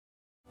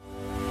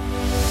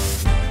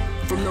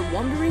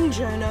Wandering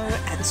Journo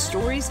at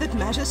Stories That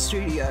Matter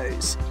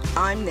Studios.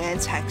 I'm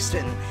Nance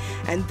Haxton,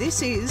 and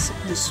this is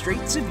The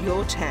Streets of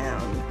Your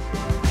Town,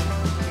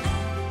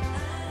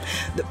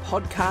 the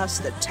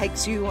podcast that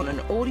takes you on an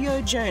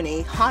audio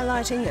journey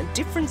highlighting a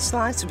different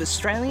slice of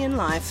Australian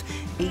life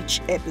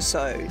each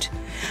episode.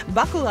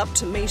 Buckle up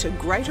to meet a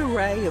great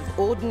array of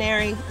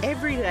ordinary,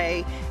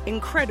 everyday,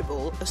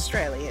 incredible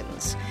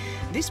Australians.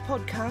 This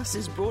podcast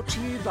is brought to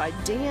you by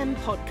DM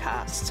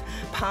Podcasts,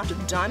 part of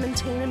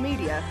Diamantina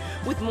Media,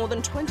 with more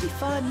than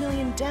 25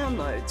 million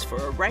downloads for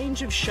a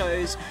range of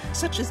shows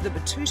such as The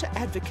Batuta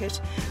Advocate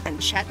and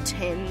Chat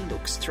 10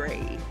 Looks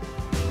 3.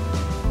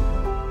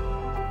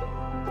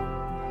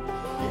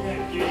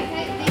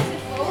 Okay, these are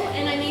full,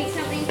 and I need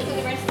something for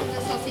the rest of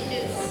the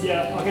sausages.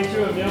 Yeah, I'll get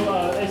you a meal,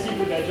 SC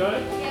with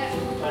veggie. Yeah.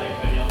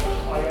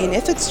 In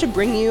efforts to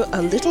bring you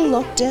a little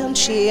lockdown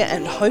cheer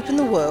and hope in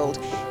the world,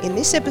 in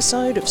this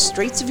episode of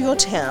Streets of Your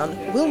Town,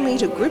 we'll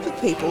meet a group of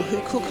people who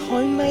cook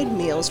homemade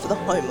meals for the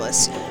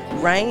homeless,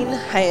 rain,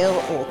 hail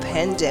or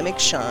pandemic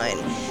shine.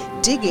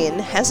 Dig In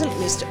hasn't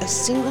missed a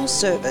single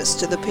service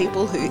to the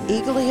people who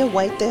eagerly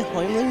await their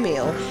homely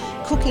meal,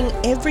 cooking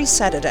every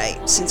Saturday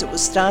since it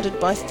was started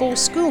by 4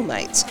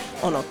 schoolmates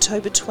on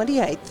October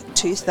 28,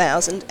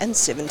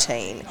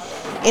 2017.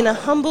 In a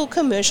humble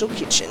commercial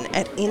kitchen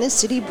at inner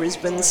city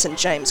Brisbane's St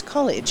James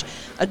College,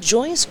 a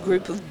joyous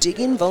group of Dig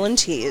In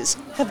volunteers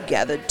have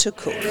gathered to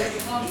cook. And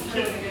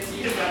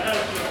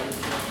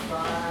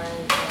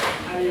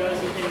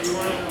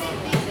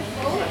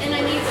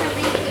I need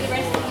something for the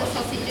rest of the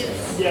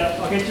sausages. Yeah,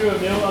 I'll get you a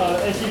meal,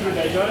 SC with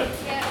veggie.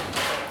 Yeah.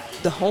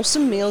 The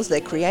wholesome meals they're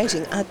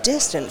creating are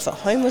destined for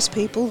homeless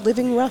people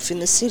living rough in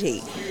the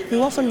city,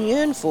 who often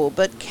yearn for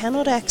but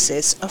cannot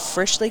access a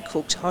freshly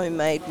cooked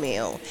homemade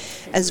meal.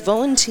 As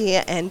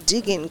volunteer and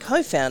Dig In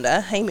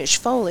co-founder Hamish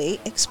Foley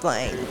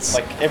explains.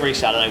 Like every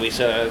Saturday we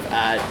serve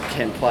at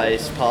Kent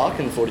Place Park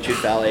in Fortitude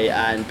Valley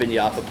and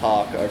Binyarpa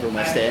Park over in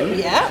West End.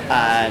 Yeah.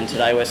 And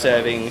today we're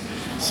serving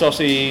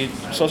sausages,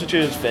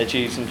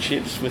 veggies and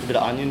chips with a bit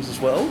of onions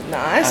as well.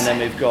 Nice. And then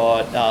we've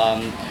got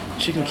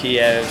chicken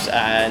Kievs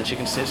and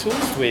chicken schnitzel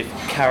with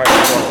carrot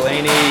and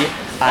broccolini,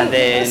 and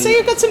then So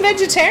you've got some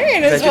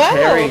vegetarian as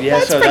well. yeah,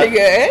 That's so pretty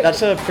good.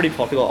 That's a pretty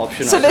popular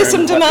option. So over there's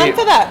some demand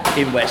for that.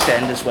 in West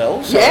End as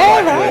well. So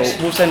Yeah, right.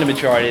 we'll send a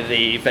majority of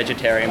the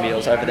vegetarian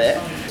meals over there.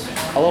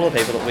 A lot of the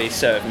people that we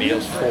serve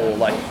meals for,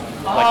 like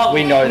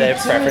we know their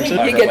preferences. You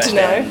over get at to West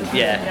know. End.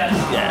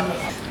 Yeah.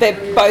 They're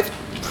both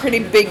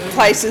pretty big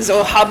places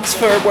or hubs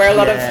for where a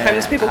lot of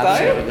homeless people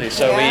Absolutely. go.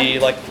 So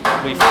Yeah.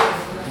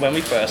 when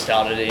we first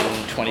started in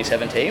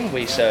 2017,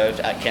 we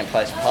served at Kent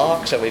Place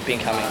Park. So we've been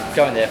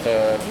going there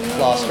for the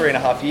last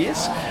 3.5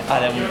 years,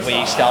 and then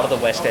we started the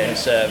West End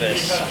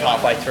service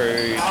halfway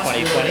through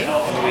 2020.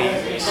 And we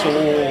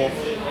saw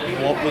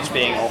what was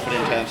being offered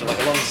in terms of like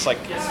a lot of like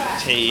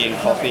tea and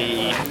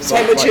coffee,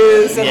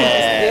 Sandwiches and-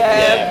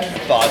 yeah.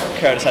 But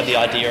Curtis had the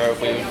idea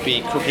of we would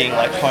be cooking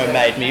like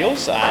homemade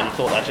meals, and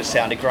thought that just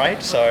sounded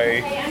great.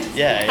 So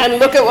yeah. And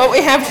look at what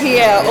we have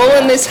here, all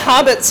in this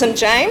hub at St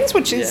James,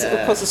 which is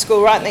of course a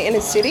school right in the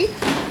inner city.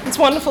 It's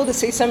wonderful to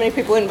see so many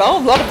people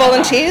involved. A lot of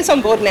volunteers on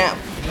board now.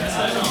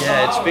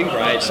 Yeah, it's been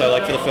great. So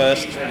like for the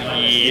first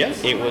year,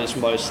 it was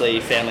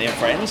mostly family and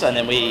friends, and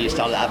then we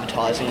started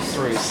advertising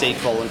through Seek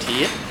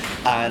Volunteer,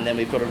 and then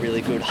we've got a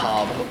really good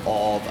hub of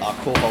our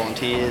core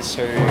volunteers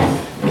who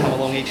come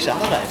along each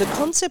Saturday. The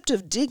concept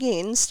of Dig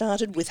In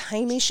started with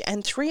Hamish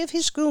and 3 of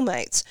his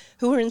schoolmates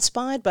who were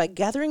inspired by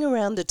gathering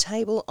around the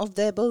table of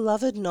their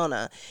beloved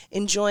Nonna,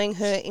 enjoying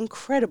her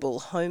incredible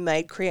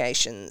homemade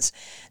creations.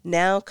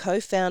 Now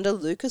co-founder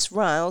Lucas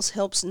Riles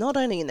helps not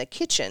only in the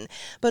kitchen,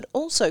 but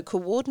also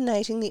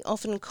coordinating the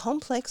often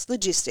complex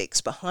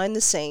logistics behind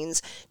the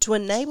scenes to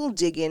enable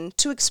Dig In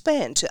to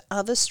expand to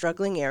other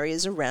struggling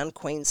areas around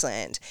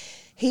Queensland.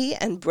 He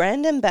and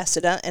brand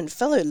ambassador and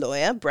fellow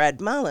lawyer Brad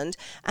Marland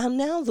are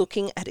now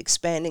looking at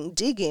expanding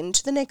Dig In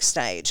to the next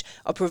stage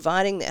of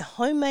providing their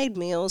homemade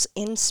meals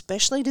in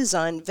specially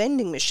designed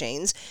vending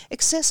machines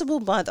accessible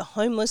by the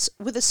homeless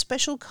with a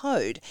special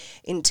code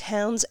in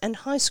towns and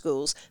high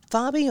schools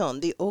far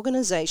beyond the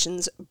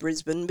organisation's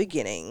Brisbane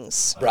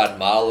beginnings. Brad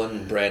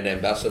Marland, brand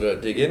ambassador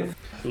at Dig In.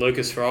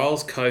 Lucas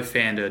Riles,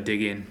 co-founder of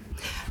Dig In.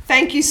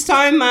 Thank you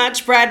so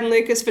much, Brad and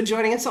Lucas, for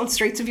joining us on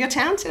Streets of Your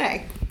Town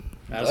today.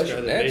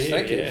 Pleasure, Nance.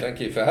 Thank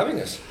you for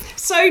having us.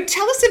 So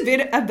tell us a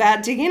bit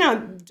about Dig In.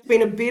 I've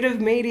been a bit of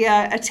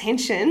media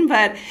attention,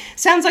 but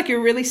sounds like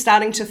you're really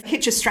starting to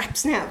hit your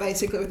straps now,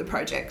 basically, with the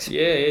project.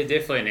 Yeah,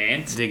 definitely,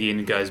 Nance. Dig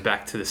In goes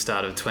back to the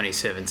start of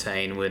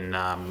 2017 when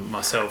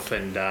myself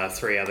and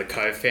 3 other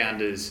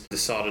co-founders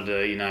decided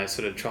to,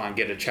 sort of try and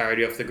get a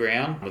charity off the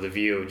ground with a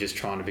view of just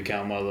trying to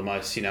become one of the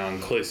most,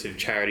 inclusive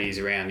charities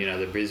around,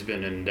 the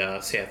Brisbane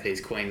and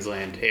southeast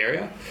Queensland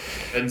area.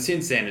 And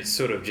since then, it's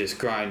sort of just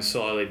grown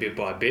slowly, bit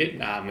by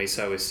bit. We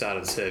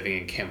started serving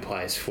in Kent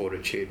Place,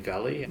 Fortitude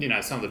Valley.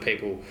 Some of the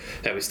people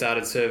that we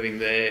started serving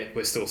there,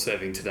 we're still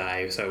serving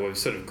today. So we've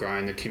sort of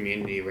grown the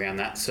community around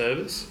that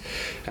service.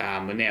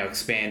 We're now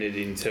expanded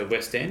into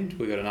West End.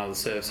 We've got another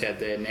service out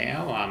there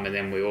now. And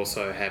then we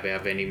also have our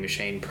vending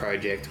machine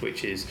project,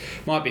 which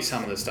might be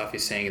some of the stuff you're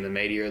seeing in the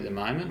media at the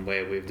moment,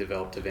 where we've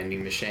developed a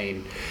vending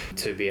machine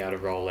to be able to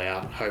roll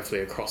out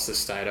hopefully across the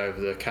state over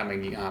the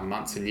coming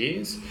months and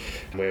years,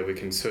 where we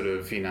can sort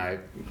of,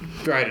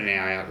 broaden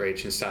our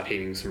outreach and start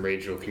hitting some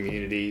regional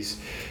communities,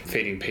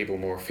 feeding people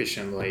more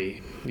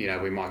efficiently.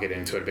 We might get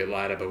into it a bit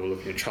later, but we're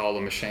looking to trial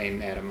the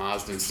machine out of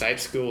Marsden State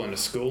School in a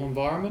school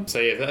environment. So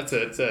yeah, that's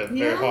a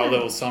very high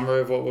level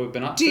summary of what we've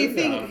been up to. Do you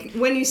think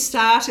when you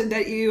started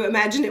that you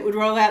imagined it would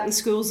roll out in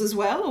schools as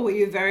well, or were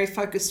you very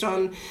focused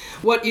on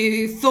what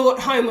you thought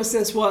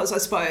homelessness was, I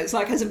suppose?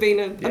 Like, has it been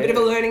a bit of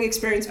a learning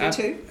experience for you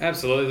too?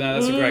 Absolutely, no,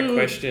 that's a great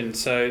question.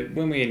 So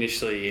when we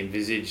initially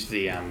envisaged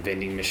the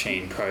vending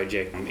machine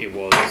project, it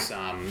was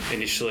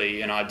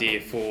initially an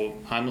idea for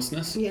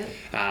homelessness. Yeah.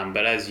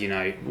 But as you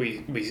know, we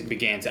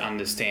began to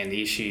understand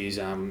the issues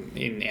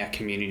in our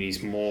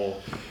communities more.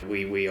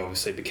 We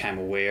obviously became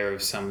aware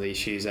of some of the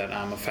issues that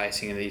are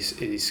facing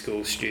these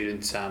school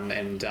students,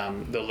 and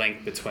the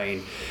link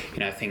between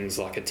things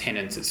like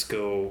attendance at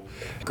school,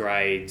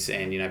 grades,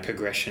 and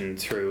progression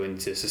through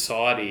into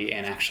society,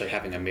 and actually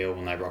having a meal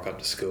when they rock up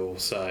to school.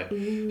 So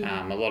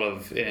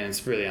and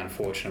it's really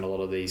unfortunate, a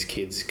lot of these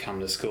kids come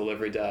to school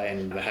every day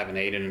and they haven't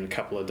eaten in a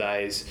couple of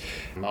days.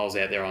 I was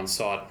out there on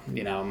site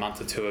a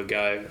month or two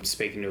ago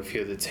speaking to a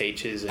few of the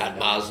teachers at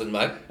Marsden,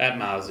 mate. At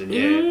Marsden,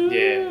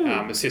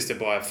 yeah. Assisted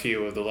by a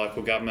few of the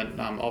local government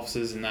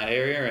officers in that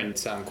area, and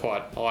it's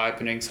quite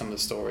eye-opening, some of the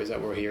stories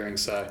that we're hearing.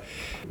 So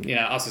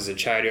us as a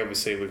charity,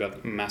 obviously we've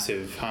got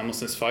massive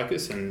homelessness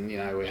focus, and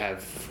we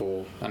have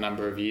for a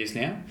number of years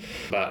now,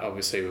 but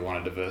obviously we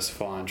want to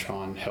diversify and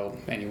try and help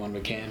anyone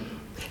we can.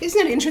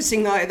 Isn't it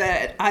interesting though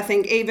that I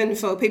think even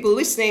for people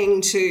listening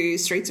to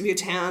Streets of Your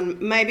Town,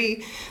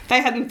 maybe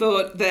they hadn't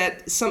thought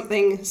that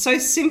something so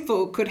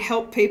simple could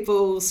help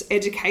people's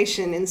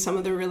education in some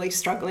of the really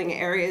struggling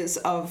areas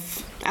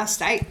of our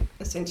state,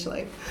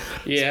 essentially.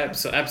 Yeah,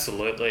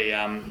 absolutely.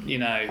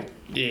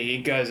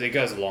 It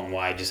goes a long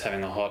way just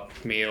having a hot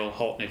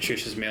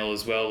nutritious meal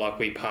as well. Like,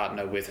 we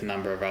partner with a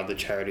number of other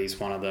charities.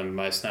 One of them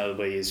most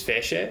notably is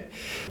FareShare.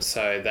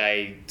 So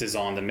they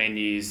design the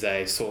menus,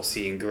 they source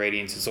the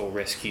ingredients. It's all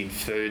rescued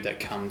food that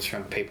comes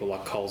from people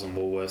like Coles and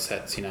Woolworths.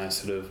 That's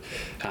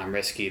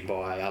rescued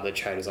by other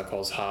charities like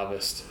Oz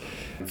Harvest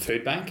and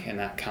Food Bank, and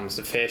that comes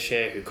to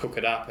FareShare, who cook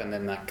it up, and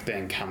then that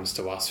then comes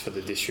to us for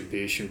the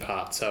distribution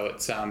part. So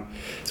it's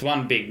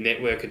one big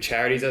network of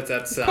charities.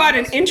 That's quite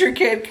an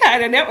intricate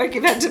kind of network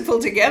you've had to pull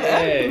together.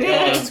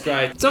 Yeah, that's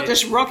great. It's not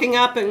just rocking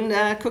up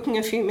and cooking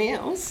a few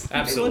meals.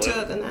 Absolutely. More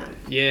to it than that.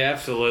 Yeah,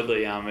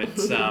 absolutely.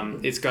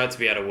 It's great to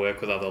be able to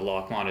work with other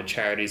like-minded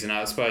charities, and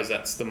I suppose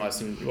that's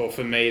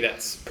for me,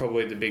 that's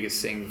probably the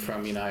biggest thing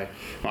from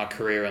my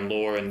career in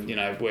law and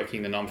working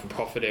in the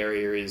non-for-profit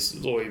area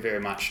is law. You're very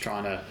much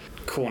trying to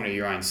corner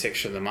your own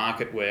section of the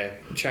market, where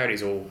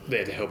charities are all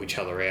there to help each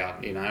other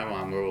out.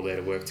 We're all there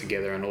to work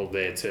together, and all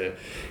there to,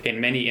 in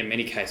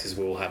many cases,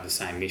 we all have the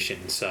same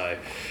mission. So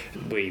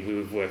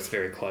we've worked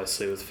very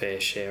closely with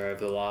FareShare over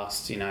the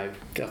last I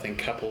think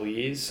couple of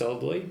years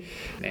solidly,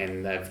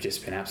 and they've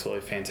just been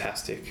absolutely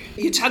fantastic.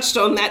 You touched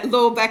on that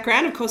law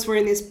background. Of course, we're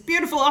in this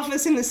beautiful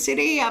office in the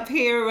city up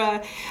here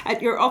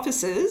at your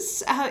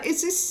offices.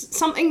 Is this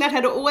something that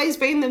had always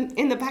been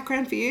in the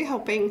background for you,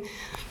 helping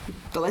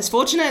the less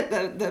fortunate?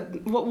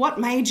 What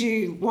made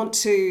you want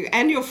to,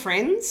 and your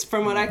friends,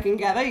 from what I can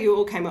gather, you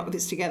all came up with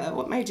this together.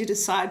 What made you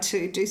decide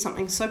to do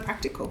something so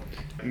practical?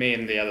 Me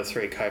and the other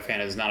three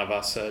co-founders, none of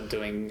us are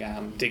doing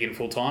digging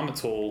full time.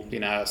 It's all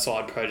a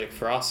side project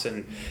for us,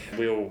 and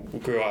we all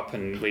grew up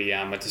and we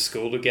went to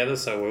school together,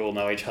 so we all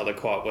know each other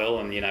quite well,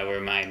 and we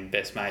remain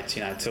best mates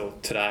till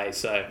today.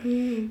 So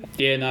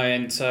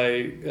and so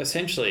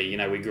essentially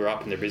we grew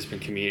up in the Brisbane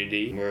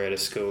community. We're at a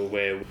school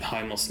where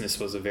homelessness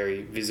was a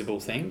very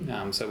visible thing,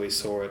 so we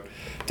saw it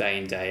day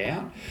in, day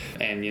out,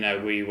 and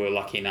we were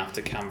lucky enough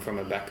to come from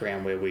a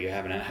background where we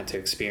haven't had to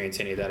experience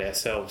any of that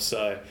ourselves.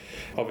 So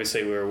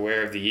obviously we're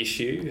aware of the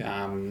issue,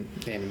 and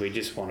we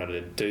just wanted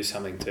to do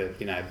something to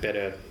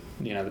better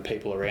the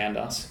people around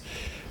us.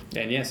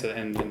 And so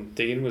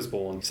Dig-In was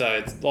born. So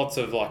it's lots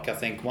of, I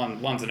think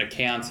one's an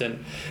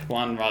accountant,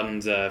 one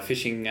runs a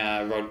fishing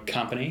rod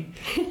company,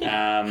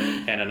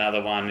 and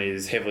another one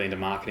is heavily into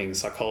marketing and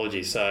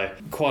psychology. So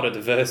quite a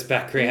diverse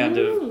background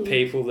of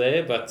people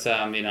there, but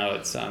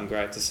it's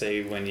great to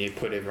see when you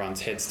put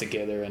everyone's heads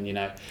together,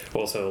 and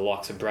also the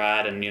likes of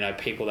Brad and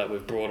people that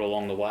we've brought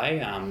along the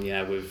way.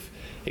 We've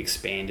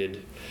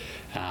expanded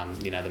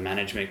the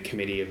management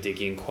committee of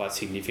Dig-In quite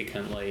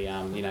significantly.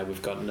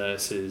 We've got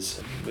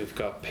nurses, we've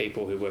got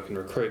people who work in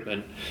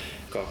recruitment,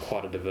 got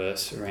quite a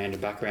diverse round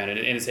of background, and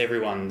it's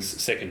everyone's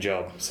second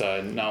job,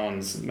 so no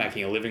one's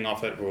making a living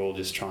off it. We're all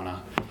just trying to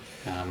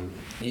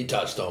you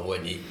touched on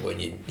when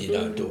you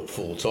don't do it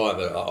full time,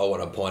 but I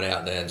want to point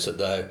out, Nance, that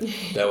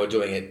they were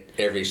doing it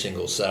every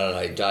single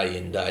Saturday, day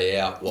in, day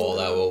out, while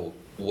they were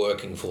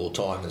working full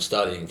time and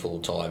studying full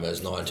time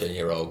as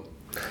 19-year-old.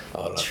 I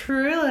don't know.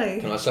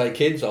 Truly. Can I say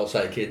kids? I'll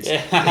say kids.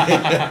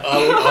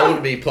 I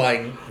wouldn't be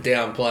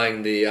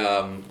downplaying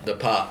the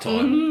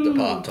part-time. The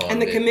part-time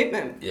And the bit.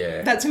 commitment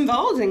that's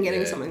involved in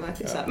getting Yeah. something like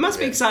this up. It must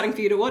be exciting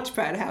for you to watch,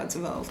 Brad, how it's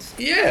evolved.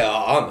 Yeah,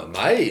 I'm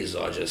amazed.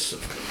 I just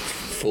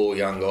 4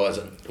 young guys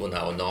when they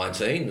were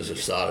 19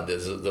 have started.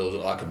 There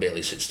was I could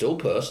barely sit still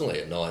personally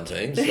at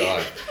 19.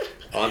 So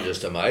I'm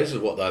just amazed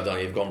at what they've done.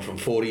 You've gone from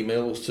 40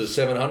 mils to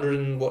 700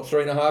 in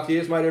 3.5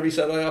 years, mate. Every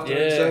Saturday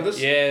afternoon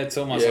service. Yeah, it's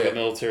almost Yeah. like a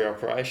military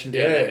operation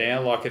down there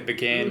now. Like it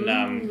began,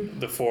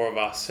 the 4 of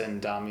us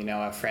and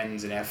our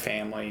friends and our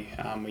family.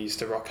 We used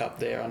to rock up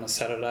there on a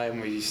Saturday,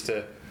 and we used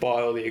to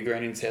buy all the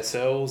ingredients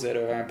ourselves out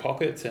of our own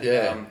pockets,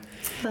 and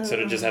sort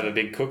of just have a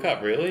big cook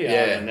up, really.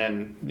 And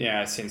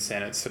then since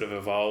then it's sort of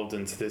evolved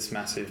into this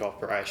massive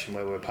operation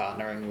where we're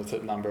partnering with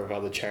a number of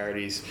other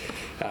charities.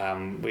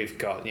 We've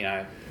got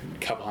a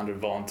couple hundred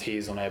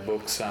volunteers on our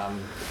books,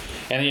 and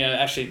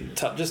actually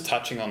just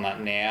touching on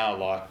that now,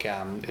 like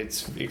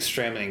it's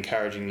extremely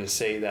encouraging to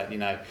see that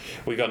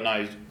we got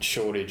no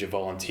shortage of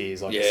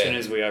volunteers. Like as soon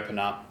as we open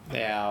up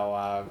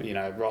our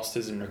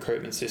rosters and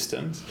recruitment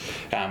systems,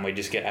 we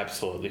just get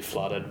absolutely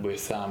flooded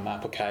with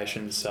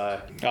applications.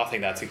 So I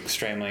think that's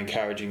extremely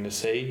encouraging to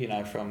see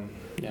from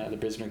the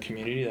Brisbane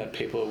community, that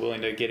people are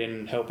willing to get in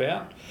and help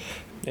out.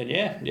 And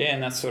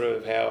and that's sort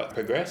of how it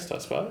progressed, I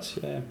suppose.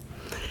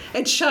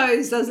 It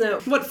shows, doesn't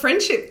it, what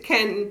friendship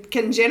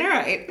can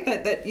generate,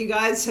 that you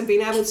guys have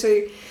been able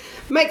to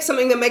make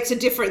something that makes a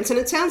difference. And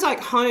it sounds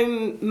like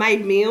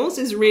homemade meals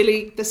is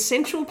really the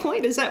central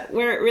point. Is that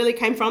where it really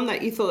came from,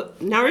 that you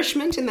thought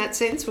nourishment in that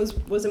sense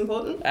was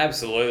important?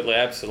 Absolutely.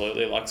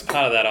 Like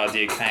part of that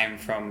idea came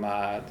from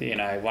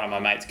one of my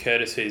mates,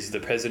 Curtis, who's the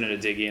president of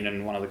Dig In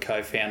and one of the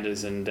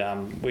co-founders, and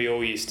we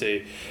all used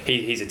to.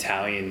 He's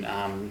Italian,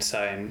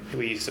 so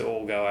we used to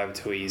all go over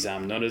to his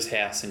nonna's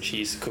house, and she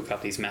used to cook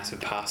up these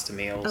massive pasta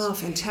meals. Oh,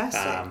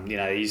 fantastic!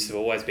 There used to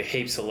always be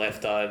heaps of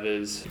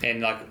leftovers,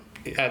 and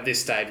at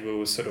this stage we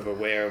were sort of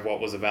aware of what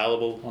was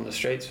available on the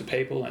streets for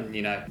people, and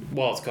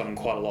while it's gotten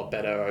quite a lot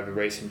better over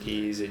recent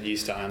years, it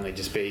used to only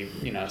just be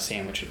a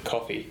sandwich and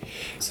coffee.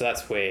 So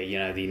that's where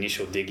the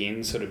initial Dig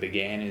In sort of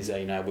began, is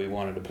that we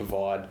wanted to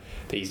provide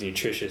these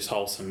nutritious,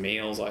 wholesome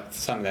meals, like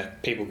something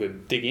that people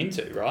could dig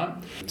into, right?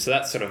 So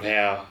that's sort of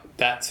how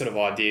that sort of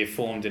idea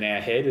formed in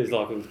our head, is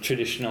like a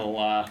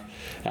traditional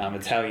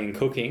Italian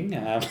cooking,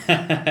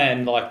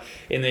 and like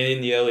in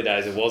the early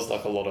days it was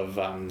like a lot of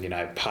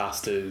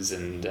pastas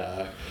and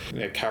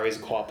curries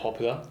are quite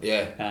popular.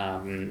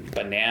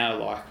 But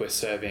now like we're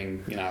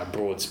serving a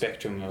broad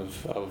spectrum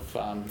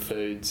of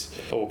foods,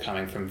 all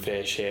coming from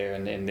Fair Share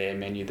and their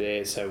menu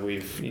there. So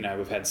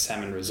we've had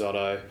salmon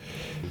risotto,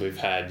 we've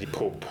had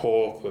pulled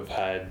pork, we've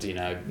had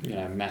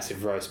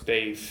massive roast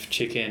beef,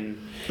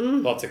 chicken,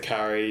 lots of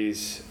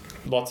curries,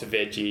 lots of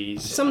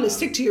veggies. Something to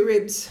stick to your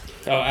ribs.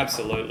 Oh,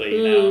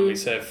 absolutely. We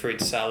serve fruit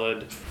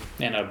salad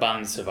and an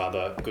abundance of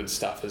other good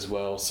stuff as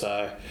well.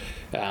 So,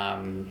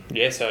 so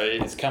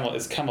it's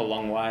come a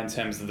long way in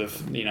terms of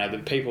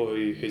the people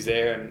who's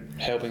there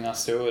and helping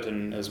us do it,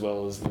 and as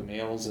well as the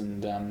meals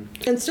and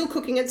still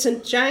cooking at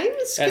St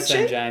James at Kitchen?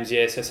 St James,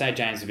 yeah. So St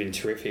James have been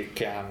terrific.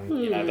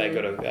 They've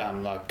got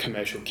a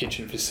commercial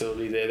kitchen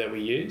facility there that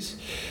we use,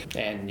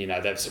 and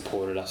they've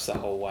supported us the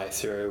whole way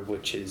through,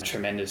 which is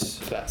tremendous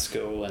for that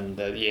school. And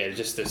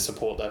just the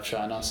support they've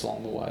shown us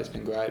along the way has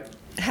been great.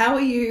 How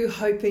are you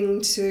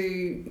hoping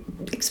to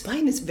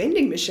explain this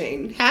vending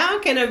machine? How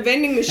can a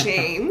vending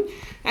machine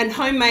and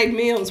homemade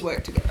meals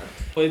work together?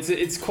 Well,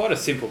 it's quite a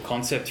simple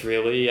concept,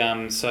 really.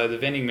 So the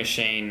vending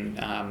machine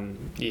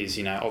is,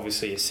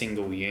 obviously a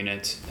single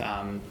unit,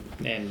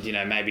 and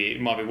maybe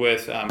it might be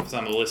worth for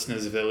some of the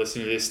listeners, if they're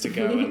listening to this, to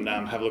go and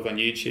have a look on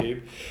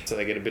YouTube, so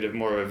they get a bit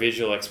more of a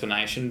visual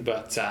explanation.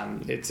 But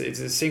it's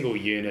a single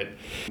unit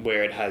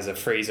where it has a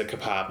freezer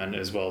compartment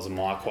as well as a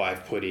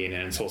microwave put in,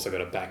 and it's also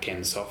got a back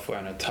end software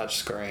and a touch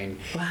screen.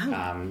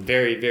 Wow.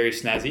 Very, very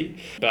snazzy.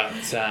 But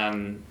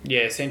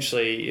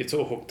essentially it's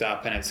all hooked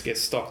up, and it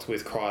gets stocked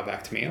with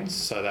cryovac meals.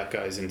 So that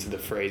goes into the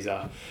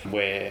freezer,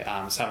 where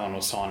someone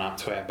will sign up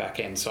to our back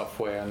end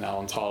software, and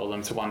they'll entitle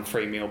them to 1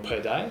 free meal per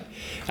day.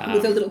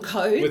 With a little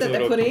code that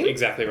they put in?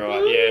 Exactly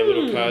right, yeah. A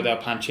little code they'll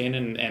punch in,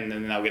 and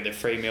then they'll get their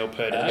free meal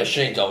per day. The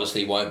machines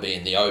obviously won't be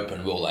in the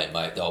open, will they,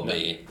 mate? They'll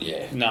be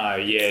in, No,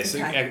 yes,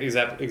 Okay.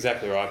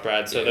 exactly right,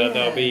 Brad. So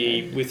they'll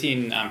be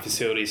within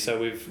facilities. So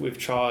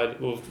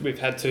we've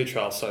had 2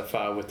 trials so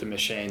far with the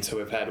machine. So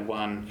we've had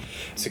one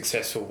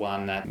successful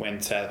one that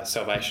went to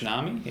Salvation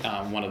Army,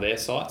 one of their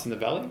sites in the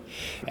valley,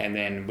 and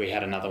then we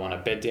had another one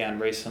at Bed Down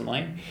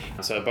recently.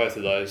 So both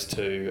of those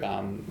 2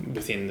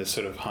 within the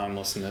sort of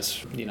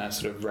homelessness,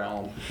 sort of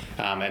realm.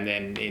 And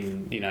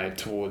then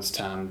towards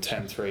term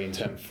 3 and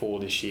term 4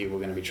 this year, we're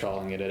going to be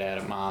trialling it out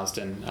at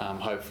Marsden,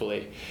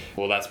 hopefully.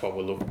 Well, that's what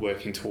we're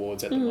working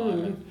towards at the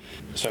moment.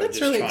 So That's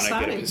just really trying to get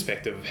exciting. a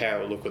perspective of how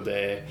it will look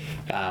there.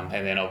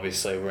 And then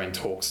obviously we're in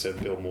talks to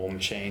build more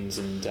machines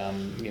and,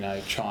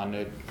 trying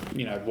to,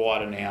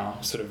 widen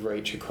our sort of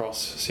reach across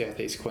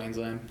southeast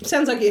Queensland.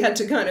 Sounds like you had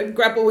to kind of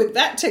grapple with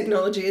that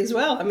technology as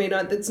well. I mean,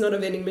 it's not a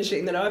vending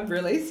machine that I've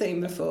really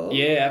seen before.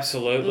 Yeah,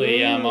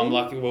 absolutely. I'm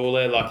lucky. Well,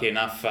 they're lucky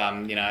enough.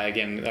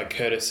 Again, like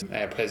Curtis,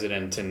 our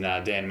president, and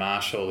Dan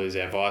Marshall, who's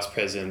our vice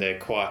president, they're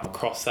quite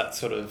across that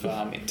sort of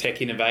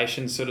tech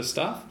innovation sort of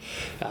stuff.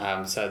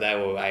 So they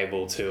were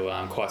able to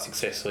quite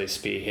successfully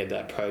spearhead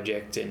that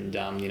project, and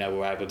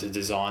we're able to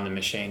design the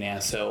machine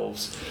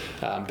ourselves,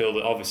 build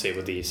it obviously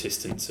with the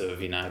assistance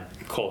of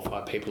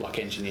qualified people like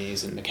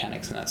engineers and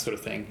mechanics and that sort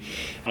of thing.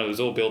 It was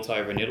all built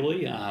over in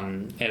Italy,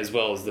 as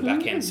well as the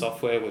back end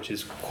software, which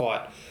is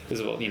quite.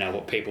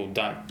 What people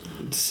don't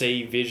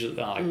see visually,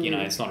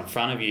 it's not in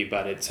front of you,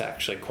 but it's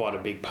actually quite a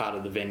big part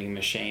of the vending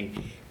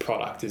machine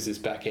product is this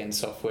back-end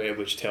software,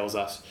 which tells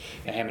us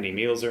how many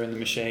meals are in the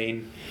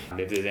machine,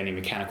 if there's any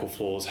mechanical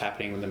flaws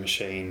happening with the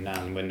machine,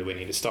 when do we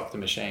need to stock the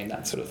machine,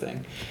 that sort of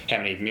thing, how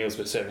many meals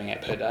we're serving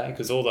out per day,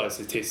 because all those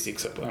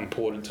statistics are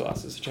important to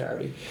us as a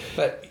charity.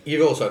 But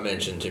you've also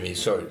mentioned to me,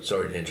 sorry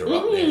to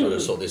interrupt there, I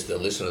just thought the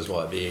listeners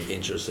might be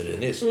interested in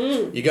this.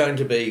 You're going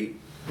to be,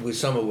 with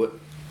some of what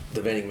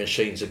the vending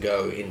machines that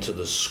go into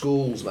the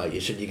schools, mate, you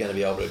said you're going to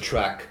be able to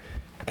track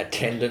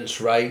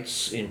attendance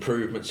rates,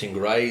 improvements in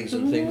grades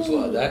and things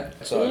like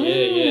that. So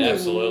Yeah,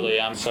 absolutely.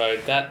 So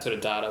that sort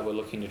of data we're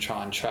looking to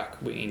try and track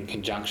in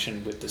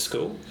conjunction with the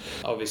school.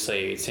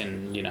 Obviously, it's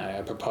in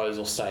a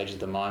proposal stage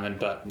at the moment,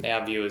 but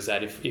our view is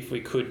that if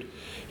we could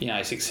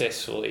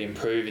successfully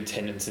improve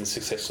attendance and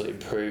successfully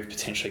improve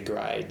potentially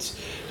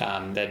grades,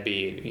 that'd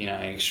be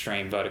an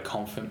extreme vote of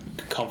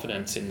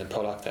confidence in the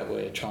product that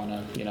we're trying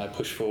to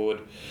push forward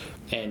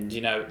and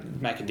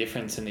make a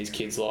difference in these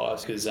kids'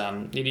 lives, because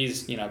it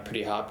is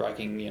pretty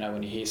heartbreaking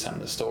when you hear some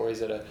of the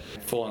stories that are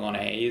falling on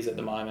our ears at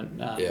the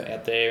moment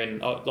out there,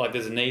 and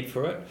there's a need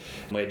for it.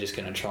 We're just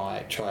going to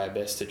try our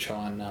best to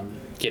try and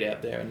get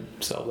out there and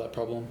solve that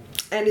problem.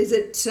 And is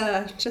it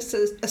just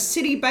a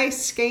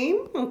city-based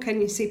scheme, or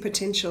can you see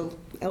potential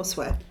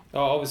elsewhere? Oh,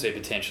 obviously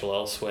potential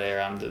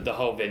elsewhere. The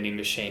whole vending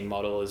machine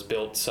model is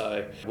built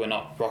so we're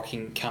not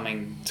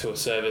coming to a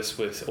service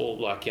with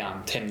all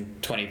 10,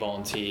 20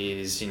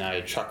 volunteers,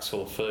 trucks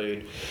full of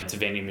food. It's a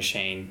vending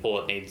machine.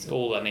 All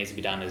that needs to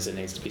be done is it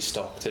needs to be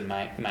stocked and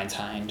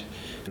maintained.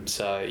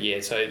 So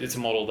it's a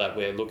model that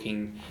we're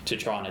looking to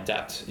try and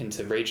adapt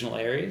into regional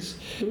areas.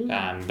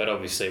 But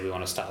obviously we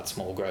want to start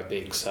small, grow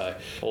big. So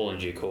all in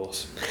due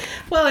course.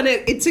 Well, and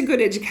it's a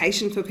good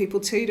education for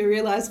people too to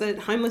realise that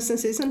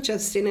homelessness isn't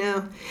just in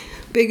our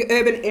big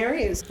urban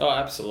areas. Oh,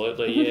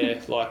 absolutely,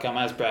 yeah.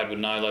 As Brad would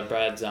know,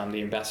 Brad's the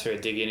ambassador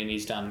at Dig In, and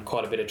he's done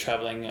quite a bit of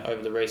travelling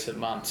over the recent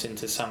months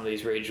into some of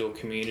these regional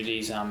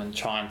communities and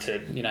trying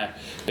to,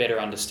 better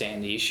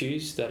understand the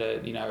issues that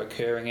are,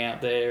 occurring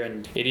out there.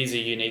 And it is a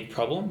unique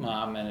problem,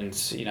 and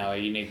it's, a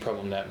unique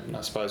problem that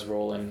I suppose we're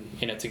all in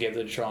it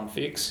together to try and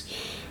fix.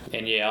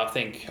 And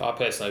I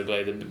personally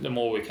believe that the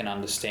more we can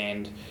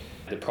understand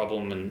the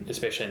problem, and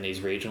especially in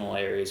these regional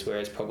areas where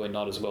it's probably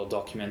not as well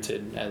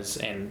documented as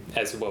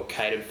well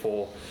catered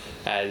for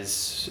as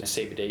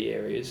CBD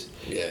areas.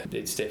 Yeah,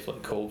 it's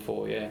definitely called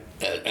for. Yeah,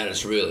 and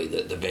it's really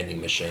the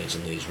vending machines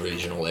in these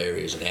regional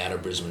areas and outer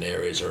Brisbane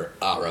areas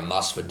are a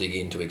must for Dig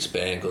In to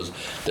expand, because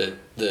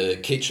the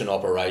kitchen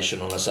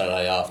operation on a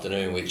Saturday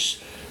afternoon,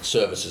 which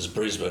services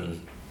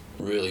Brisbane,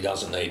 really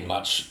doesn't need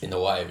much in the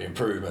way of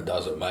improvement,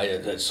 does it, mate?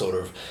 It's sort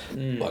of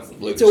like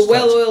Lucas, it's a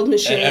well-oiled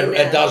machine.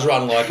 It does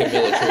run like a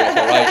military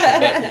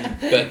operation,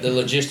 but the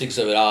logistics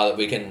of it are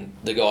that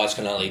the guys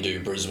can only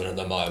do Brisbane at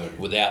the moment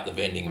without the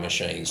vending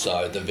machine.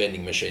 So the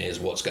vending machine is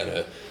what's going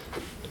to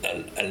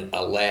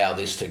allow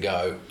this to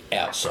go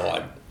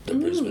outside the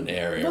Brisbane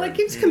area. Well, it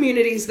gives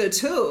communities the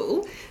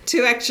tool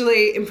to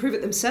actually improve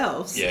it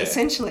themselves,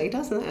 essentially,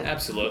 doesn't it?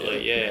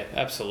 Absolutely, yeah,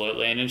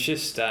 absolutely. And it's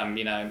just,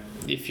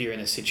 if you're in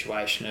a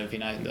situation of,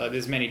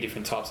 there's many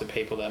different types of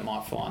people that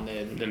might find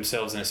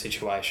themselves in a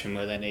situation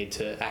where they need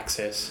to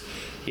access,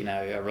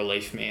 a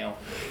relief meal.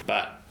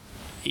 But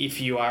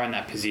if you are in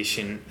that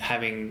position,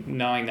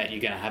 knowing that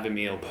you're going to have a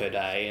meal per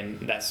day,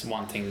 and that's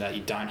one thing that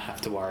you don't have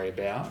to worry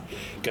about,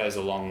 goes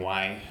a long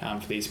way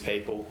for these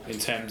people in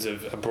terms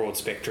of a broad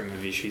spectrum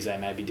of issues they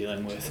may be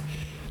dealing with.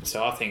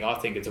 So I think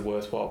it's a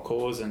worthwhile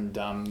cause, and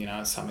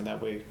it's something that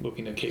we're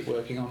looking to keep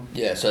working on.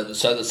 Yeah. So the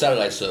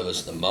Saturday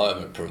service at the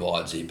moment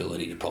provides the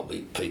ability to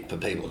probably for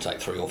people to take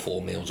 3 or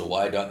 4 meals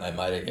away, don't they,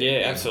 mate?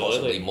 Yeah, absolutely.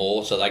 Possibly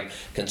more, so they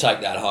can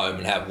take that home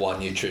and have one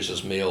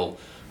nutritious meal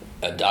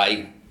a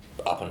day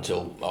up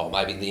until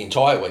maybe the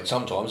entire week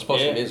sometimes,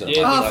 possibly, isn't it?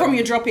 Oh, So- from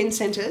your drop-in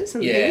centres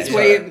and yeah, things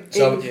where you're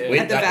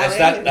at the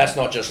valley. that's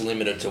not just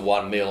limited to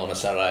one meal on a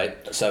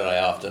Saturday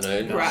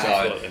afternoon. Right. So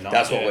Absolutely not,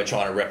 that's what yeah. we're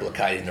trying to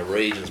replicate in the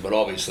regions, but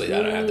obviously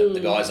they don't have the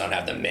guys don't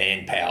have the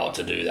manpower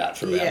to do that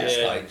throughout Yeah. the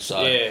state. So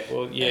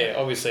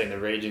Obviously in the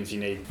regions you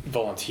need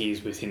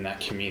volunteers within that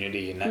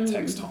community, and that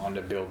takes time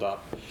to build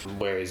up.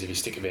 Whereas if you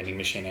stick a vending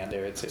machine out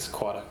there, it's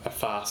quite a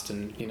fast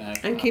and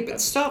And keep it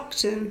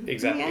stocked and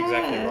exactly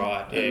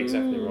right. Yeah,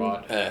 exactly right.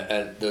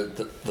 and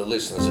the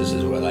listeners, this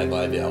is where they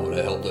may be able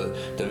to help.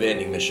 The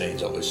vending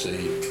machines, obviously,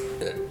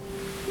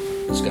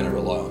 it's going to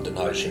rely on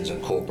donations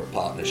and corporate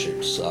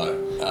partnerships.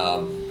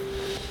 So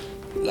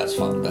that's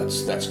fun.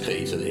 That's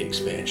key to the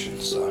expansion.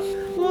 So.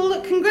 Well,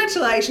 look,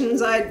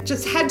 congratulations. I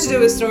just had to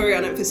do a story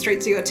on it for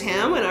Streets of Your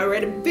Town when I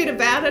read a bit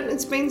about it.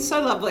 It's been so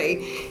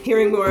lovely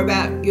hearing more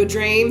about your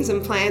dreams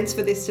and plans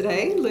for this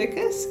today,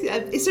 Lucas.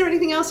 Is there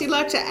anything else you'd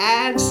like to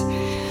add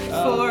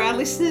for our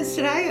listeners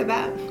today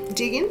about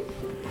Diggin'?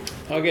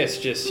 I guess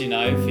just,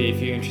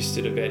 if you're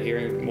interested about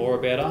hearing more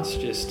about us,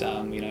 just,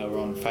 we're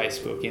on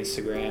Facebook,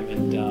 Instagram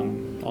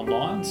and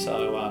online,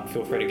 so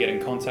feel free to get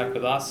in contact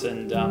with us,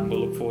 and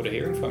we'll look forward to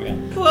hearing from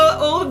you. Well,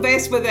 all the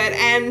best with it,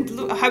 and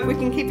look, I hope we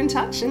can keep in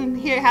touch and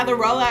hear how the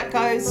rollout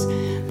goes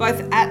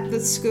both at the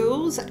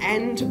schools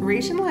and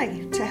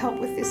regionally to help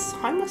with this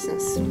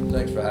homelessness.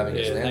 Thanks for having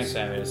us, Yeah, Nance. thanks for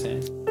having us,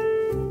 Nance.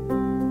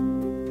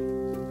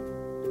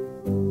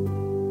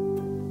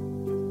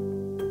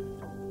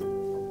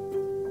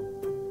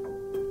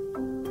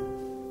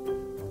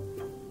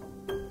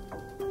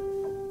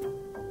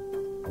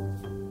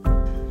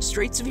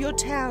 Streets of Your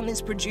Town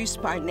is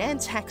produced by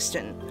Nance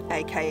Haxton,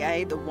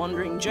 aka The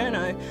Wandering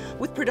Journo,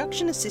 with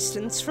production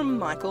assistance from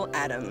Michael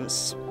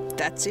Adams.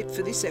 That's it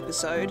for this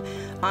episode.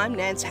 I'm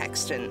Nance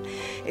Haxton.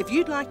 If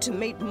you'd like to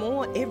meet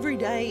more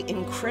everyday,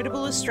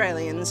 incredible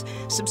Australians,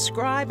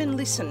 subscribe and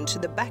listen to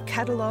the back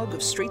catalogue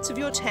of Streets of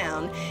Your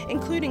Town,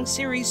 including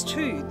Series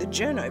 2, The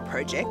Journo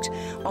Project,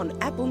 on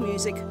Apple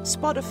Music,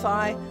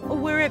 Spotify, or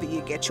wherever you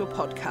get your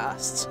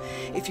podcasts.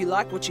 If you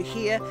like what you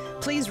hear,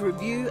 please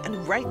review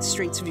and rate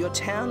Streets of Your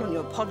Town on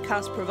your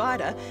podcast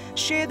provider,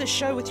 share the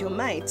show with your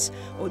mates,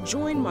 or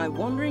join my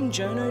Wandering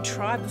Journo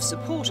tribe of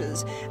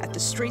supporters at the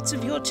Streets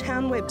of Your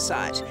Town website,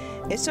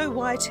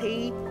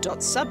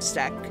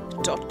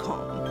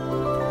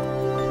 soyt.substack.com.